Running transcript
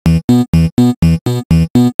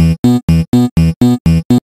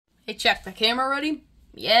Hey, check the camera ready?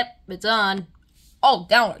 Yep, it's on. Oh,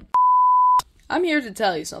 downward. I'm here to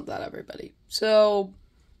tell you something, everybody. So,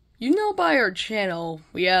 you know by our channel,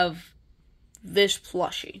 we have this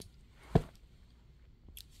plushie.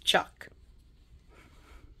 Chuck.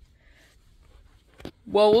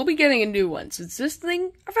 Well, we'll be getting a new one, since this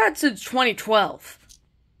thing, I've had since 2012.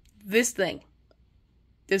 This thing.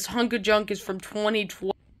 This hunk of junk is from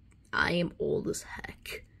 2012. I am old as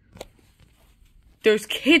heck. There's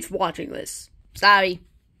kids watching this. Sorry.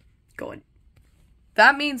 Go on.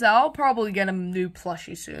 That means I'll probably get a new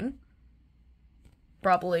plushie soon.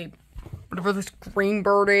 Probably whatever this green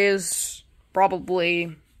bird is.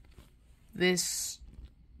 Probably this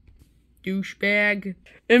douchebag.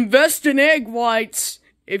 Invest in egg whites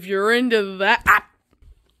if you're into that.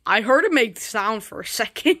 I heard him make sound for a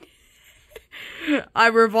second. I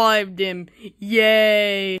revived him.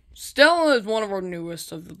 Yay. Stella is one of our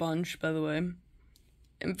newest of the bunch, by the way.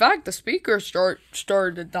 In fact, the speaker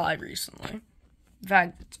started to die recently. In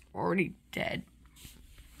fact, it's already dead.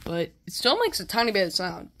 But it still makes a tiny bit of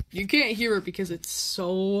sound. You can't hear it because it's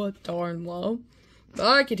so darn low. But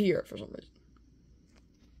I could hear it for some reason.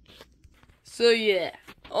 So yeah,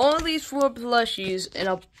 all these 4 plushies and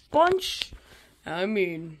a bunch, a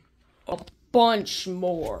bunch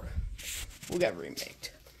more will get remade.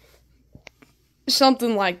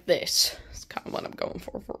 Something like this. That's kind of what I'm going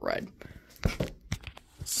for red.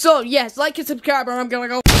 So yes, like and subscribe or I'm gonna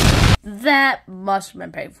go. That must have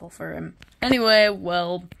been painful for him. Anyway,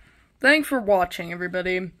 well, thanks for watching,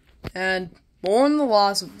 everybody. And mourn the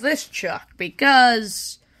loss of this Chuck,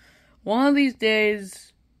 because one of these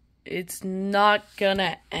days, it's not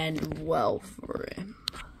gonna end well for him.